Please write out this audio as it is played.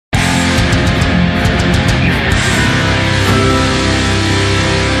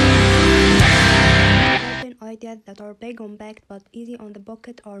ideas that are big on back but easy on the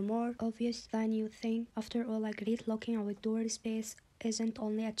pocket are more obvious than you think. After all, a great looking outdoor space isn't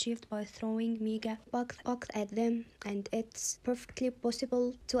only achieved by throwing mega bucks at them, and it's perfectly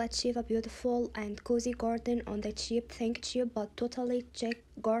possible to achieve a beautiful and cozy garden on the cheap. Think cheap but totally check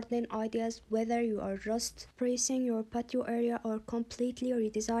garden ideas, whether you are just bracing your patio area or completely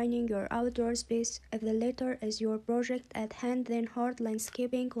redesigning your outdoor space. If the latter is your project at hand, then hard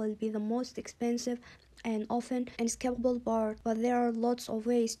landscaping will be the most expensive and often inescapable part, but there are lots of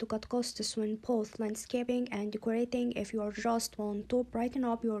ways to cut costs when both landscaping and decorating if you just want to brighten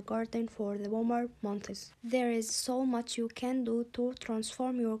up your garden for the warmer months. There is so much you can do to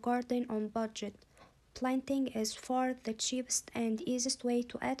transform your garden on budget. Planting is far the cheapest and easiest way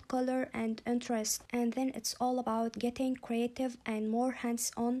to add color and interest, and then it's all about getting creative and more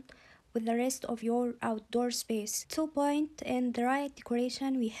hands-on with the rest of your outdoor space. To point in the right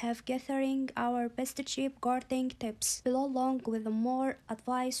decoration, we have gathering our best cheap gardening tips below, along with more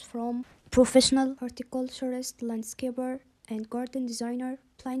advice from professional horticulturist, landscaper, and garden designer.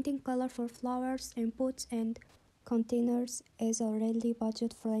 Planting colorful flowers in pots and containers is a really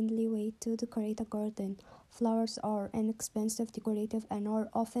budget-friendly way to decorate a garden. Flowers are inexpensive, decorative, and are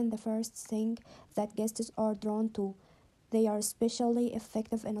often the first thing that guests are drawn to. They are especially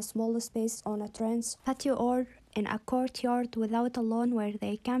effective in a small space on a terrace, patio, or in a courtyard without a lawn where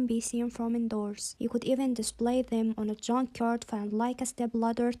they can be seen from indoors. You could even display them on a junkyard fan like a step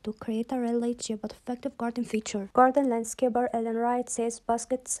ladder to create a really cheap but effective garden feature. Garden landscaper Ellen Wright says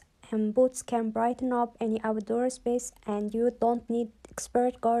baskets and pots can brighten up any outdoor space, and you don't need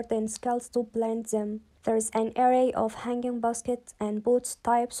expert garden skills to blend them. There is an array of hanging baskets and pot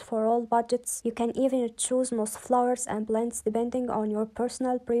types for all budgets. You can even choose most flowers and plants depending on your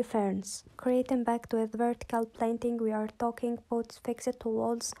personal preference. Creating backed with vertical planting, we are talking pots fixed to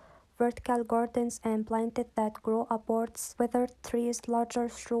walls, vertical gardens, and planted that grow upwards, whether trees, larger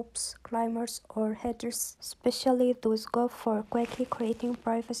shrubs, climbers, or hedges. Especially those go for quickly creating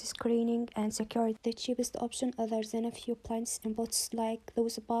privacy, screening, and security. The cheapest option, other than a few plants in pots like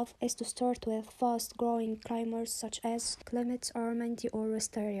those above, is to start with fast-growing climbers such as clematis, armandi, or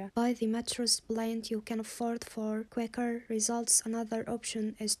wisteria. Buy the mattress plant you can afford for quicker results. Another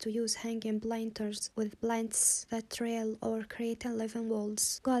option is to use hanging planters with plants that trail or create living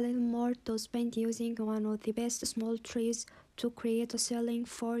walls. Go a little more to spend using one of the best small trees to create a ceiling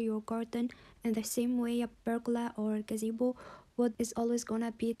for your garden. In the same way, a pergola or gazebo wood is always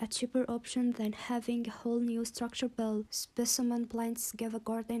gonna be a cheaper option than having a whole new structure built. Specimen plants give a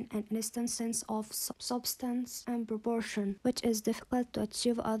garden an instant sense of substance and proportion, which is difficult to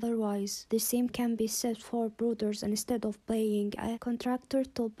achieve otherwise. The same can be said for brooders. Instead of paying a contractor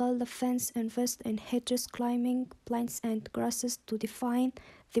to build a fence, invest in hedges, climbing plants, and grasses to define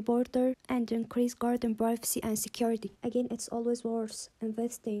the border and increase garden privacy and security. Again, it's always worth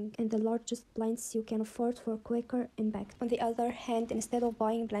investing in the largest plants you can afford for quicker impact. On the other hand, instead of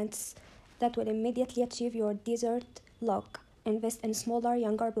buying plants that will immediately achieve your desired look, invest in smaller,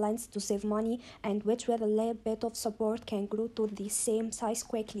 younger plants to save money and which with a little bit of support can grow to the same size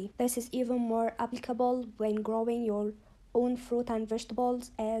quickly. This is even more applicable when growing your own fruit and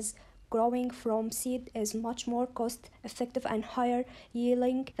vegetables, as growing from seed is much more cost-effective and higher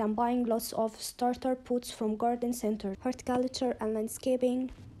yielding than buying lots of starter pots from garden centers. Horticulture and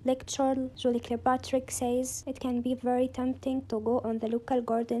landscaping lecturer Julie Kilpatrick says it can be very tempting to go on the local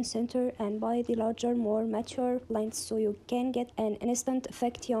garden center and buy the larger, more mature plants so you can get an instant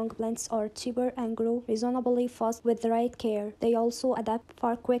effect. Young plants are cheaper and grow reasonably fast with the right care. They also adapt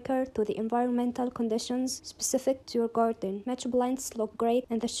far quicker to the environmental conditions specific to your garden. Mature plants look great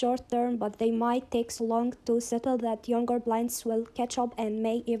in the short term, but they might take so long to settle that younger plants will catch up and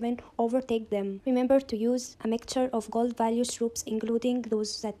may even overtake them. Remember to use a mixture of gold value shrubs, including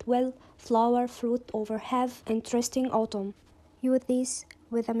those that will flower fruit over have interesting autumn. Use these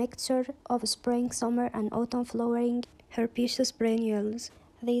with a mixture of spring, summer, and autumn flowering herbaceous perennials.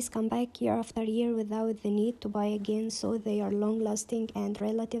 These come back year after year without the need to buy again, so they are long-lasting and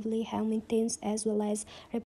relatively high maintenance as well as